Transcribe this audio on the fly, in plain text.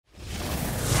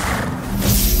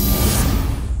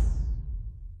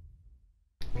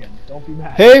Don't be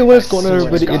mad. Hey, what's going on,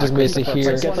 everybody? It is Mason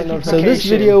here. So this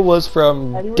video was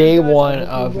from day 1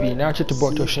 of the Naruto to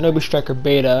Boruto Shinobi Striker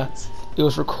beta. It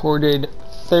was recorded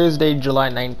Thursday, July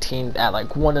 19th at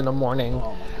like 1 in the morning.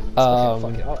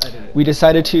 We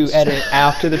decided to edit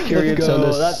after the period, so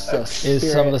this is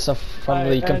some of the stuff from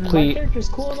the complete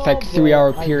like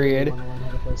 3-hour period.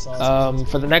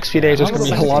 For the next few days, there's going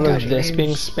to be a lot of this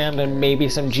being spammed and maybe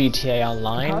some GTA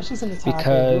Online,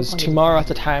 because tomorrow at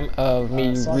the time of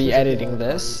me re-editing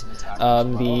this,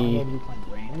 the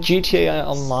GTA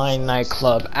Online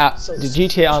nightclub, the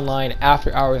GTA Online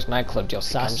After Hours nightclub deal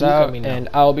comes out, and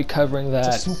I'll be covering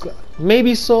that.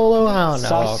 Maybe solo, I don't know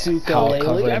how I'll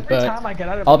cover it,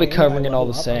 but I'll be covering it all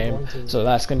the same. So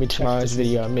that's going to be tomorrow's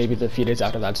video, and maybe the few days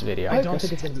after that's video.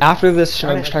 After this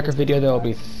Shinobi Striker video, there will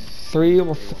be three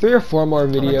or four more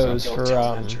videos for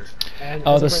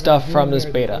all the stuff from this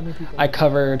beta. I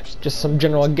covered just some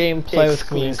general gameplay with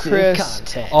me and Chris,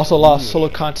 also a lot of solo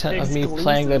content of me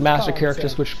playing the master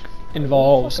characters, which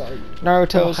involves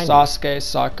Naruto, Sasuke,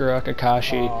 Sakura,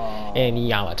 Kakashi, and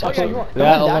Yamato.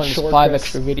 That alone is 5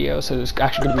 extra videos, so there's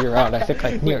actually going to be around, I think,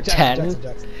 like near 10.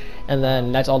 And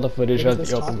then that's all the footage of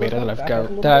the open beta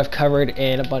that I've covered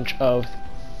in a bunch of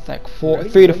like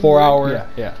 3 to 4 hour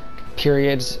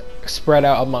periods spread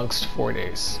out amongst 4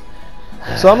 days.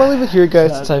 So I'm gonna leave it here,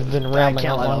 guys, since I've been rambling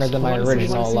on longer than my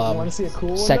original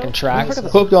second track.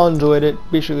 Hope y'all enjoyed it.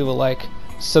 Be sure to leave a like,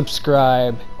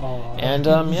 subscribe, and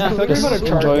yeah, just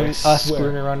enjoy us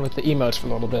screwing around with the emotes for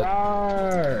a little bit.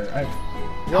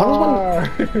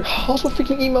 How's one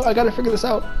freaking emote? I gotta figure this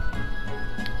out.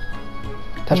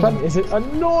 Touch button? Is it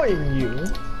annoying you?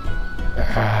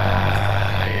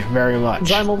 Very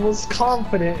much. I'm almost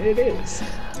confident it is.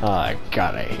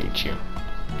 God, I hate you.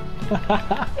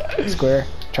 Square,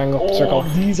 triangle, circle.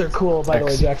 These are cool, by the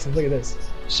way, Jackson. Look at this.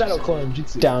 Shadow clone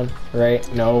jutsu. Down, right,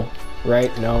 no,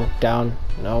 down,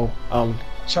 no.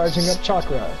 Charging up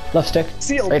chakra. Left stick,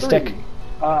 Seal right 3. stick.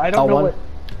 I don't know what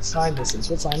sign this is.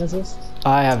 What sign is this?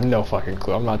 I have no fucking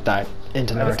clue. I'm not that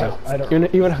into Naruto. I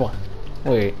don't. You have one.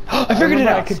 Wait, I figured it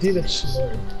out. I could do this.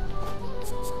 I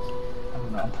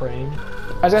don't know. I'm praying.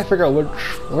 I just gotta figure out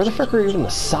where the frick are even the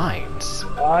signs?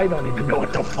 I don't even know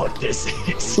what the fuck this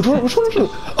is. Which one is it?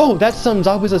 Oh, that's some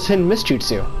Zabuza's hidden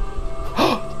Mistjutsu.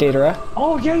 Datara.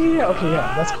 Oh, yeah. Okay,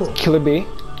 yeah, that's cool. Killer Bee.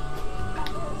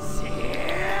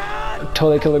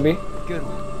 Totally Killer Bee. Good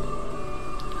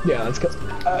one. Yeah, that's good.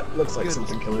 Looks like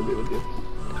something Killer Bee would do.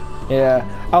 Yeah,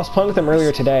 I was playing with him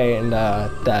earlier today, and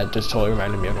that just totally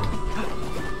reminded me of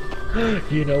him.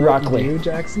 You know Rock what you do,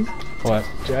 Jackson? What?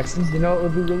 Jackson, you know what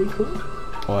would be really cool?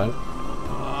 What?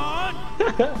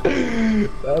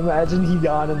 Imagine he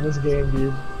got in this game,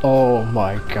 dude. Oh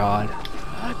my god.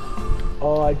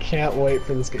 Oh, I can't wait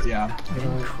for this game. Yeah, you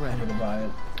know, I'm gonna buy it.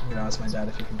 I'm gonna ask my dad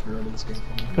if he can pre-order this game for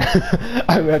me.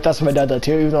 I'm gonna ask my dad that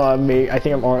too, even though I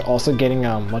think I'm also getting,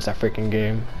 what's that freaking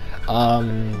game?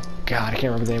 God, I can't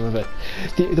remember the name of it.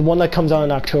 The one that comes out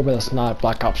in October that's not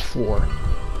Black Ops 4.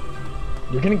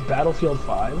 You're getting Battlefield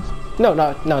 5? No,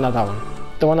 not that one.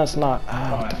 The one that's not.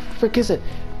 What the frick is it?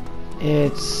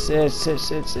 It's.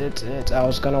 I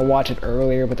was gonna watch it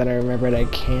earlier, but then I remembered I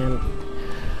can't.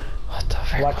 What the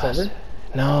frick? Black Clover?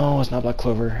 No, it's not Black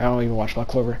Clover. I don't even watch Black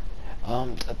Clover.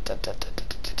 What the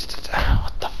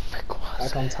frick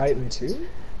was Back on Titan 2?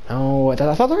 No, I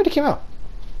thought that already came out.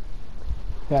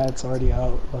 Yeah, it's already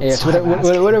out. Yeah, so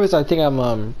what it was, I think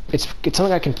it's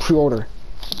something I can pre-order.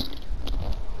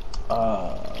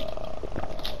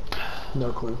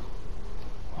 No clue.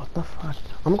 What the fuck?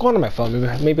 I'm going on my phone.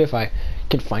 Maybe if I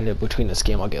can find it between this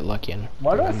game, I'll get lucky and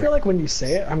why do I feel like when you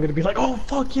say it, I'm gonna be like, oh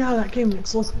fuck yeah, that game looks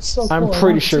so cool. I'm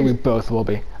pretty sure we both will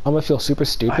be. I'm gonna feel super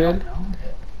stupid. I don't know.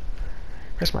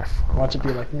 Where's my phone? Watch it be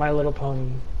like My Little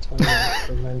Pony 20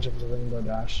 Revenge of the Rainbow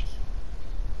Dash.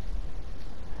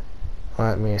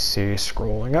 Let me see.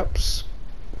 Scrolling up.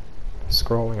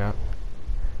 Scrolling up.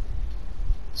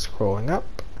 Scrolling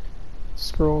up.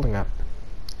 Scrolling up.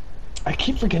 I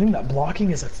keep forgetting that blocking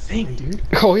is a thing, dude.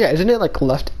 Oh yeah, isn't it like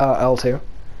left L2?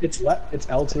 It's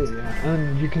L2, yeah.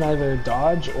 And you can either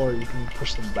dodge or you can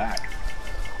push them back.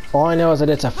 All I know is that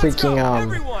it's a freaking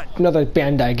another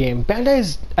Bandai game.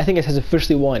 Bandai's, I think it has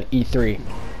officially won E3.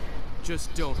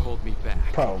 Just don't hold me back.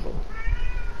 Probably.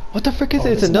 What the frick is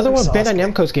it? It's another one of Bandai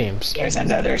Namco's games. There's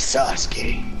another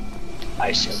Sasuke.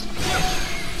 I should.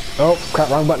 Oh crap!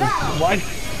 Wrong button. What?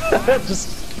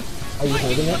 Just. Are you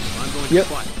holding it? Yep.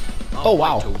 Oh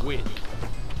wow.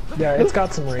 Yeah, it's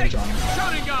got some range on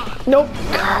it. Nope.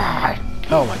 God.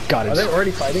 Oh my god. Are they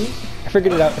already fighting? I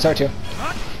figured it out. It's R2.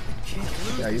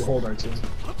 Yeah, you hold R2.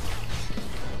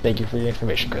 Thank you for the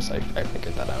information, Chris. I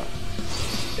figured that out.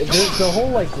 The whole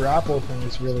like grapple thing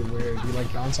is really weird. You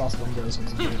like bounce off windows and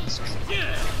you do this.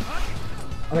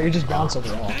 I mean, you just bounce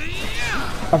overall.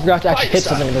 I forgot to actually hit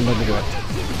something and then to do it.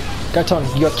 Gotta tell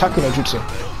him, you have Taku no Jutsu.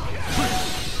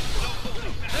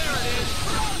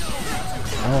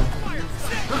 Oh.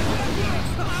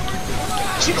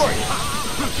 Shinobi!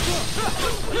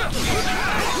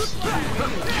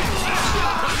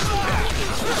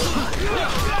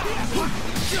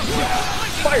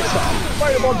 Fire style!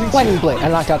 Fireball jutsu! Lightning blade! I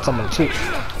knocked out someone. Sweet.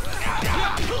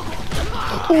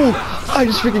 Oh! I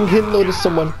just freaking hit and noticed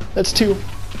someone. That's 2.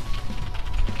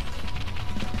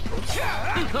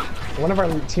 One of our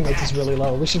teammates is really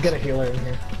low. We should get a healer in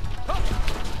here.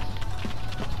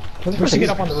 We should get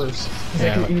up on the roofs.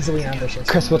 They can easily ambush us.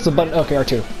 Chris, what's the button? Okay,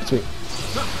 R2. Sweet.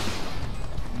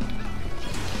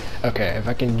 Okay, if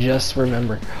I can just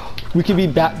remember. We can be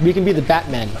the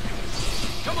Batman.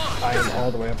 I am all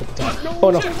the way up at the top. No,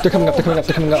 oh no, they're coming up, they're coming up,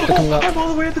 they're coming up, they're coming up. I'm all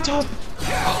the way at the top.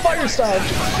 Fire style.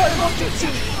 Fireball jutsu.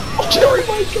 Oh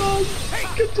my god.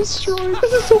 Get destroyed.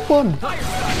 This is so fun.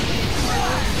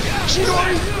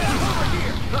 Shinobi.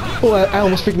 Oh, I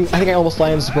almost freaking, I think I almost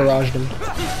Lions barraged him.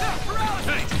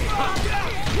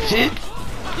 Shit.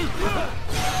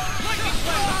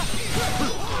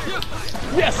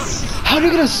 Yes! How do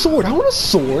you get a sword? I want a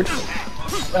sword.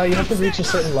 You have to reach a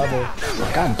certain level.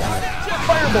 God damn it.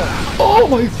 Fireball! Oh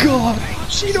my god!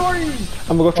 Shinobi!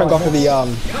 I'm gonna go try and go after the,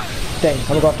 thing. I'm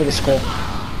gonna go after the skull.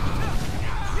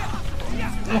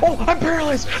 Oh, I'm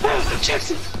paralyzed! Ah,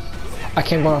 Jackson! I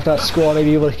can't go after that skull. I may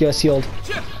be able to get us healed.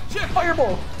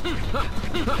 Fireball!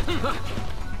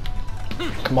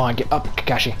 Come on, get up,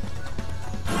 Kakashi.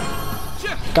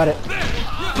 Got it.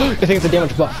 I think it's a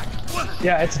damage buff.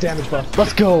 Yeah, it's a damage buff.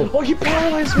 Let's go! Oh, you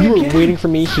paralyzed me You again. were waiting for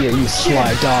me here, you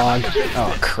sly dog.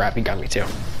 Oh crap, he got me too.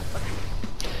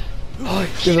 Oh,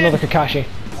 there's another Kakashi.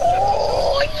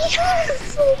 Oh,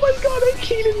 yes! Oh my god, I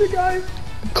keyed in the guy.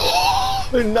 Oh,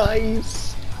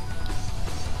 nice.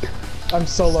 I'm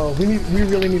so low. We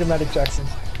really need a medic, Jackson.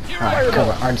 Alright,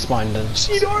 cover. Aren't spawned in.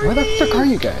 Shinobi! Where the frick are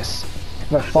you guys?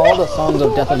 If I follow the songs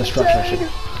of death and destruction, I should.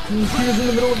 He was in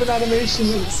the middle of an animation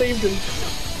and it saved him.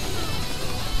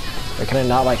 Wait, can I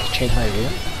not like change my view?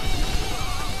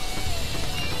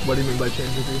 What do you mean by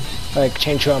change your view? Like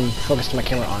change who I'm focused my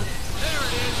camera on.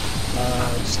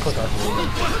 Just click off the window.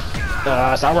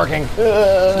 It's not working.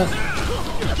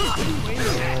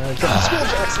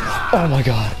 Oh my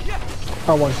god.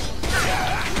 R1.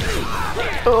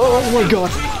 Oh my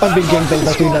god. I'm being gangbanged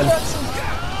by 3 men.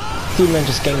 3 men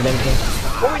just gangbanged me.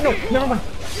 Oh wait, no, never mind.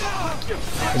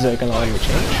 Is it gonna allow you to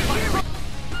change?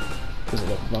 Is it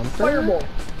a bumper? Fireball.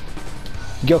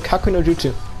 Gyokaku no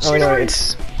Jutsu. Oh no,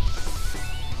 it's...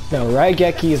 No,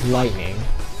 Raigeki is lightning.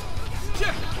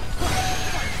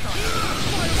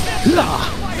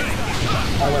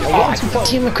 Oh,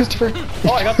 damn it, Christopher!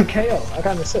 Oh, I got the KO. I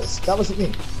got an assist. That wasn't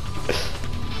me.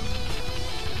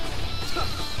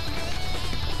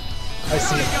 I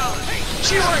see it.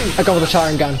 I got with a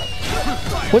Sharingan gun.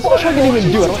 What's the Sharingan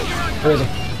even do? I don't... Where is he?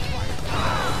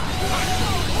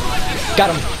 Got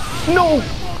him! No!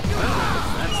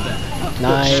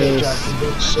 Nice. Good shit, Jackson.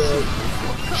 Good shit.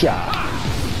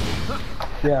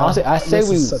 Yeah. Honestly,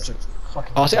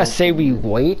 I say we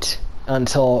wait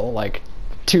until like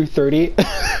 2:30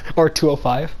 or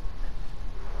 2:05.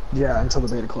 Yeah, until the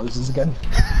beta closes again.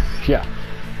 Yeah.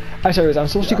 I'm sorry, I'm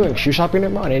supposed to be going shoe shopping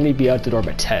tomorrow and I need to be out the door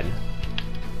by 10.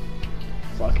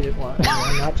 Fuck it, why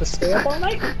not just stay up all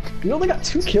night? You only got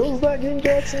 2 kills that game,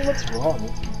 Jackson? What's wrong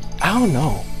with you? I don't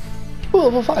know. Oh,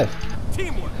 level 5.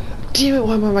 Teamwork. Damn it,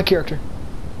 why am I my character?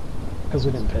 Because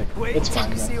we didn't pick. It's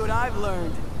fine, See what I've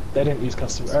learned. They didn't use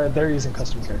custom, or they're using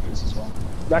custom characters as well.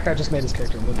 That guy just made his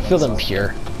character look Feel them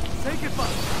pure. Take it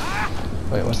back.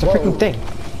 Wait, what's the freaking thing?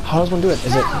 How does one do it?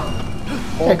 Is it...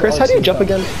 Hey Chris, how do you jump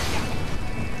again?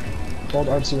 Hold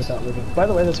RC without living. By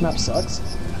the way, this map sucks.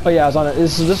 Oh yeah, I was on it.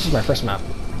 This is my first map.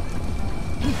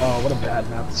 Oh, what a bad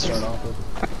map to start off with.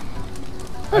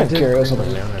 I did carry us over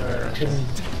hidden there. hidden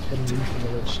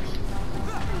village.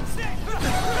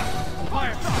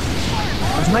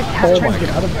 Is my cat trying to get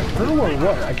out of my room or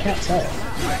what? I can't tell.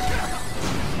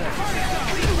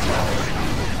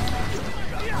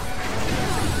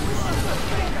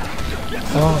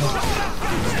 Oh.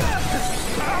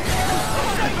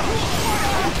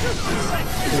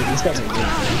 Dude, these guys are weird.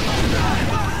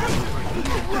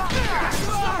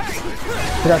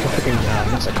 I forgot the freaking,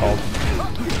 what's it called?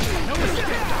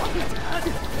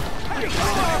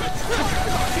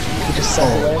 You just sell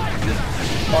away.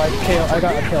 Oh, I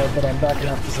got a kill, but I'm backing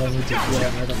up because I need to heal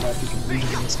and I don't know if you can read in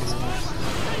this game.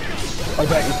 I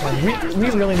bet you can. We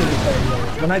really need to play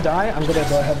healer. When I die, I'm gonna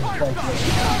go ahead and play healer.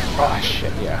 Oh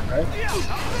shit, yeah. Right?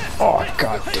 Oh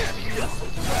god damn you.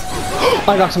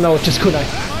 I got some with just Kunai.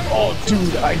 Oh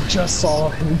dude, I just saw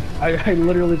him. I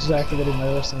literally just activated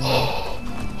my wrist and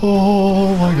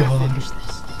oh my god.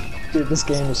 dude, this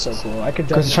game is so cool. I could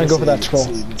Chris, try and go for that scroll.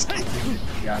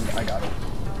 Yeah, I got it.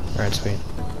 Alright, sweet.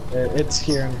 It's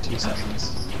here in 2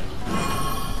 seconds.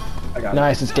 I got it.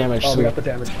 Nice, it's damage, Oh, sweet. we got the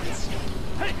damage.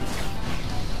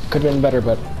 Could've been better,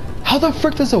 but... How the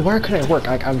frick does the wire Kunai work?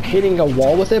 Like, I'm hitting a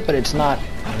wall with it, but it's not...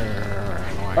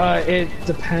 It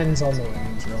depends on the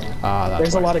range, really. That's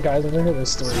There's why. a lot of guys over here that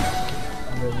still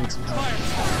need some help.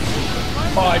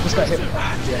 Oh, I just got hit.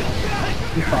 Ah, yeah.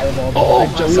 You fireballed. Oh, I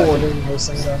just my lord. activated those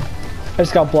things done. I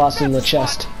just got blasted in the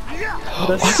chest.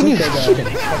 That's Why can you okay, though. shoot it?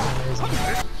 That's fucking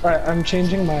amazing. Alright, I'm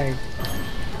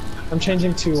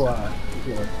changing to,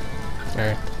 healer.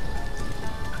 Alright.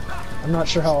 I'm not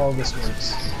sure how all this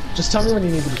works. Just tell me when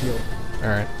you need to be healed.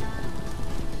 Alright.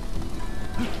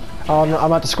 Oh, no,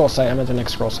 I'm at the scroll site. I'm at the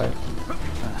next scroll site.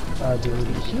 Do we need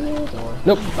to be healed, or?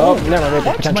 Nope. Oh, never mind.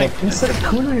 What? Potential. Instead of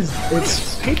kunais,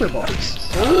 it's paper balls.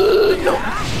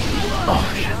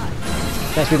 Oh,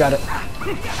 shit. Yes, we got it.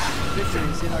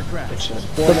 Victory's in our grasp.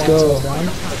 Let's go.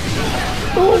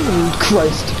 Oh,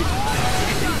 Christ.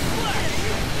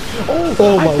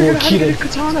 Oh my lord, Keaton.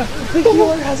 Katana! The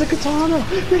healer has a katana!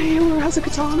 The healer has a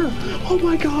katana! Oh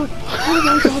my god! Oh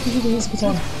my god, the healer has a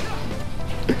katana!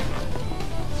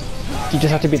 You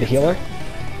just have to be the healer?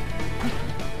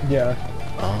 Yeah.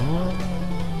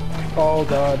 Oh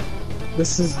god.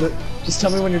 This is the... Just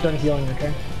tell me when you're done healing,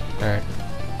 okay? Alright.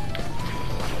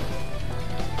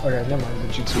 Okay, never mind,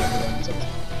 the jutsu over there.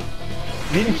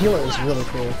 Being a healer is really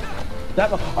cool.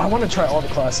 That I want to try all the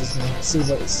classes now. See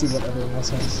what everyone else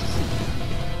has.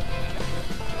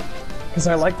 Because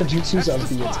I like the jutsus of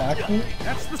the attack move,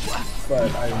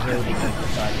 but I really don't like the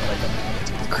fact that I don't have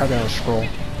to. Crap, out of scroll.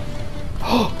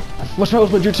 Oh! What's wrong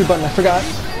with my jutsu button? I forgot.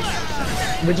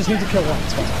 We just need to kill one.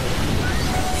 It's fine.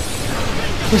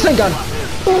 Machine gun!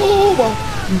 Oh, well.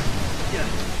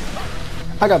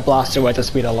 I got blasted away at the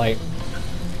speed of light.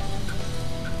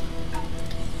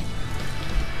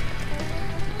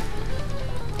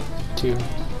 Two,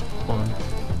 one.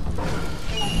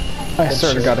 I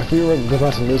swear to God, if we were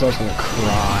about to lose, I was gonna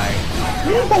cry.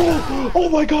 Oh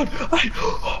my god! I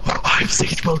have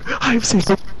sage mode! I have sage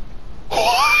mode!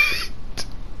 What?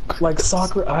 Like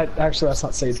Sakura... actually, that's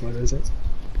not sage mode, is it?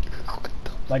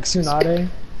 Like Tsunade?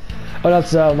 Oh,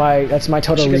 that's my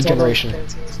total She gets all those regeneration.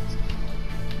 fancies.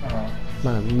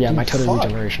 Yeah, my total Fuck.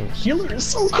 regeneration. Healer is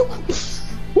so cool!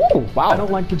 Ooh, wow. I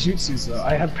don't like the jutsus though.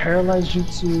 I have paralyzed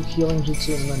jutsu, healing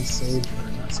jutsu, and then sage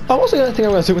mode. That's it. I'm also gonna think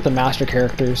I'm gonna do with the master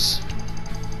characters.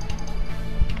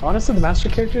 Honestly, the master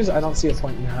characters, I don't see a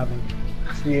point in having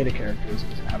creative characters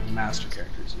and have master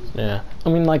characters. Yeah. I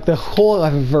mean, like, the whole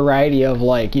variety of,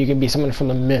 like, you can be someone from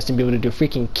the mist and be able to do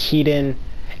freaking Keaton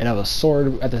and have a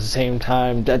sword at the same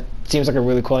time. That seems like a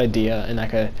really cool idea and,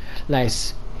 like, a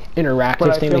nice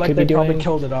interactive thing they could be doing. But I feel like they probably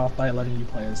killed it off by letting you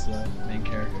play as the main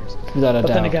characters. Without a doubt.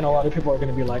 But then again, a lot of people are going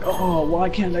to be like, oh, why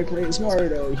can't I play as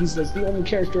Naruto? He's, like, the only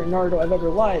character in Naruto I've ever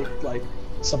liked. Like,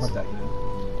 stuff like that, you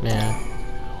know? Yeah.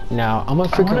 Now, I'm gonna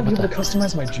I figure want out to be what able the... to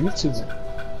customize my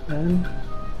jutsu, man.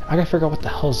 I gotta figure out what the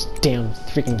hell's damn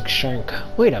freaking shank.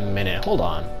 Wait a minute, hold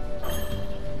on.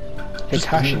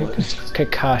 Kakashi.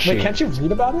 Kakashi. Wait, can't you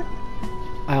read about it?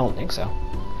 I don't think so.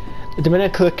 The minute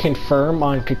I click confirm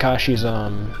on Kakashi's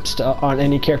on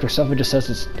any character stuff, it just says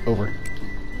it's over.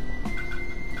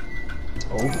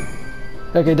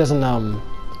 Oh. Like it doesn't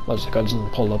what's it called? It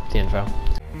doesn't pull up the info.